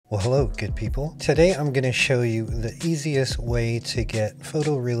Well, hello, good people. Today I'm going to show you the easiest way to get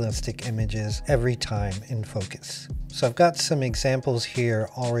photorealistic images every time in Fooocus. So I've got some examples here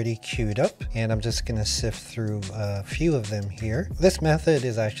already queued up, and I'm just going to sift through a few of them here. This method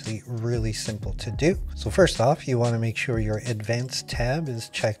is actually really simple to do. So first off, you want to make sure your advanced tab is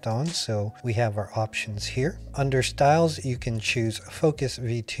checked on, so we have our options here. Under styles, you can choose Focus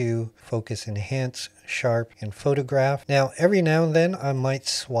V2, Focus Enhance, Sharp, and Photograph. Now, every now and then I might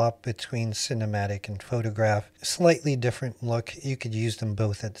swap between cinematic and photograph. Slightly different look. You could use them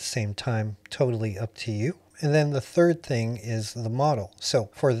both at the same time. Totally up to you. And then the third thing is the model. So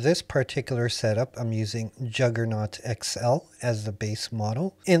for this particular setup, I'm using Juggernaut XL as the base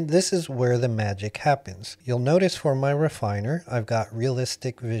model. And this is where the magic happens. You'll notice for my refiner, I've got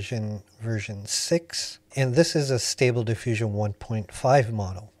Realistic Vision version 6. And this is a Stable Diffusion 1.5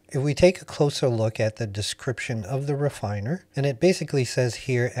 model. If we take a closer look at the description of the refiner, and it basically says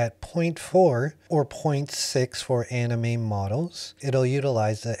here at 0.4 or 0.6 for anime models, it'll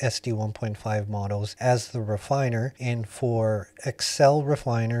utilize the SD 1.5 models as the refiner, and for XL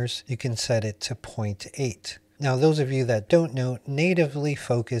refiners, you can set it to 0.8. Now, those of you that don't know, natively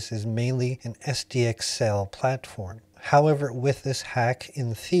Fooocus is mainly an SDXL platform. However, with this hack,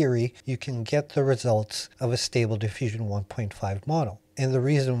 in theory, you can get the results of a Stable Diffusion 1.5 model. And the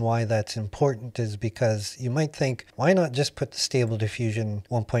reason why that's important is because you might think, why not just put the Stable Diffusion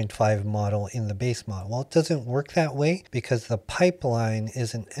 1.5 model in the base model? Well, it doesn't work that way because the pipeline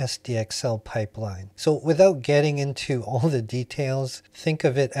is an SDXL pipeline. So without getting into all the details, think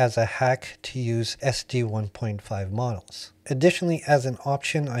of it as a hack to use SD 1.5 models. Additionally, as an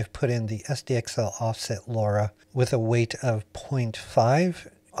option, I've put in the SDXL offset LoRa with a weight of 0.5.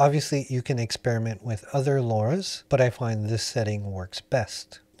 Obviously, you can experiment with other LoRa's, but I find this setting works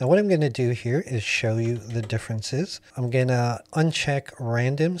best. Now, what I'm going to do here is show you the differences. I'm going to uncheck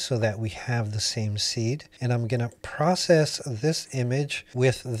random so that we have the same seed, and I'm going to process this image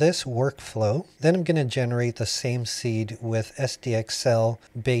with this workflow. Then I'm going to generate the same seed with SDXL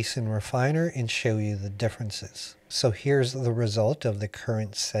base and refiner and show you the differences. So here's the result of the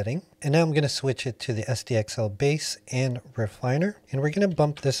current setting. And now I'm going to switch it to the SDXL base and refiner. And we're going to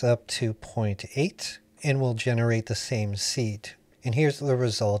bump this up to 0.8 and we'll generate the same seed. And here's the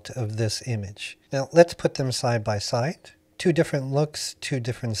result of this image. Now let's put them side by side. Two different looks, two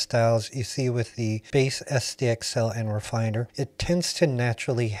different styles. You see with the base SDXL and refiner, it tends to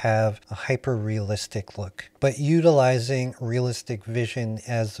naturally have a hyper-realistic look. But utilizing realistic vision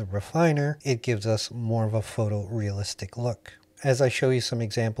as the refiner, it gives us more of a photorealistic look. As I show you some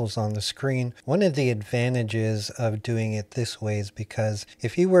examples on the screen, one of the advantages of doing it this way is because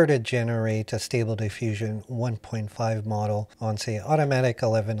if you were to generate a Stable Diffusion 1.5 model on, say, Automatic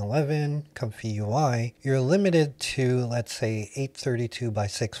 1111, Comfy UI, you're limited to, let's say, 832 by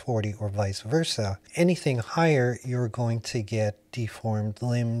 640 or vice versa. Anything higher, you're going to get deformed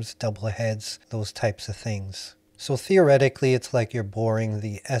limbs, double heads, those types of things. So theoretically, it's like you're boring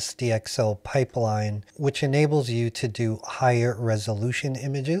the SDXL pipeline, which enables you to do higher resolution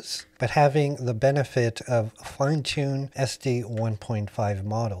images, but having the benefit of fine-tuned SD 1.5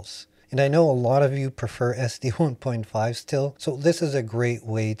 models. And I know a lot of you prefer SD 1.5 still, so this is a great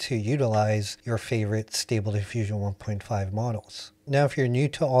way to utilize your favorite Stable Diffusion 1.5 models. Now, if you're new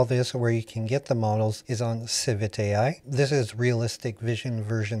to all this, where you can get the models is on Civit AI. This is Realistic Vision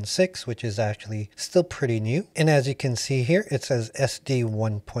version 6, which is actually still pretty new. And as you can see here, it says SD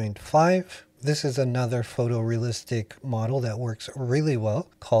 1.5. This is another photorealistic model that works really well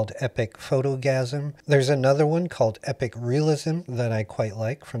called Epic Photogasm. There's another one called Epic Realism that I quite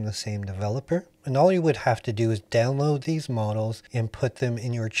like from the same developer. And all you would have to do is download these models and put them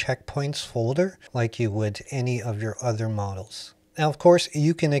in your checkpoints folder like you would any of your other models. Now, of course,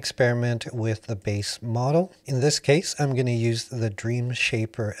 you can experiment with the base model. In this case, I'm going to use the Dream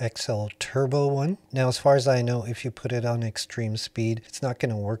Shaper XL Turbo one. Now, as far as I know, if you put it on extreme speed, it's not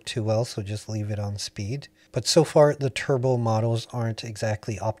going to work too well, so just leave it on speed. But so far, the turbo models aren't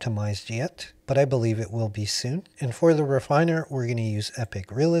exactly optimized yet, but I believe it will be soon. And for the refiner, we're going to use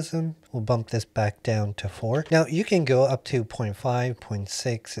Epic Realism. We'll bump this back down to 4. Now, you can go up to 0.5,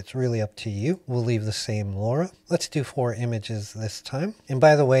 0.6. It's really up to you. We'll leave the same LoRa. Let's do 4 images this time. And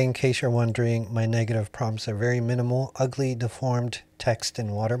by the way, in case you're wondering, my negative prompts are very minimal, ugly, deformed, text,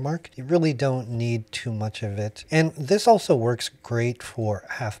 and watermark. You really don't need too much of it. And this also works great for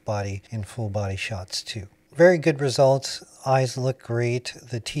half body and full body shots too. Very good results. Eyes look great.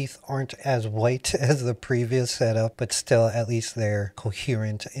 The teeth aren't as white as the previous setup, but still at least they're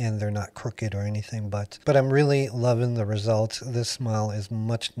coherent and they're not crooked or anything. But I'm really loving the results. This smile is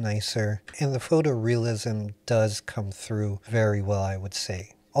much nicer and the photorealism does come through very well, I would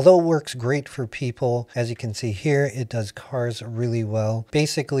say. Although it works great for people, as you can see here, it does cars really well.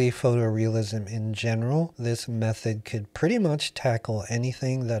 Basically, photorealism in general, this method could pretty much tackle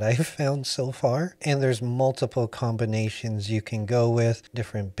anything that I've found so far. And there's multiple combinations you can go with,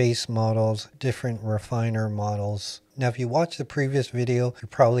 different base models, different refiner models. Now, if you watched the previous video, you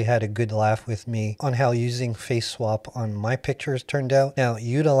probably had a good laugh with me on how using face swap on my pictures turned out. Now,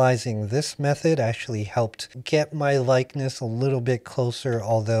 utilizing this method actually helped get my likeness a little bit closer,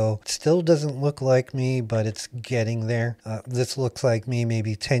 although it still doesn't look like me, but it's getting there. This looks like me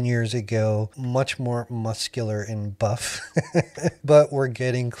maybe 10 years ago, much more muscular and buff, but we're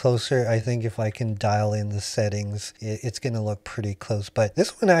getting closer. I think if I can dial in the settings, it's going to look pretty close. But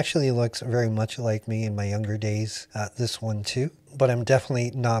this one actually looks very much like me in my younger days. This one too, but I'm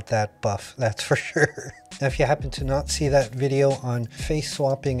definitely not that buff, that's for sure. Now, if you happen to not see that video on face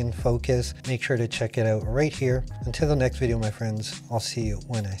swapping in Fooocus, make sure to check it out right here. Until the next video, my friends, I'll see you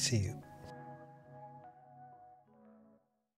when I see you.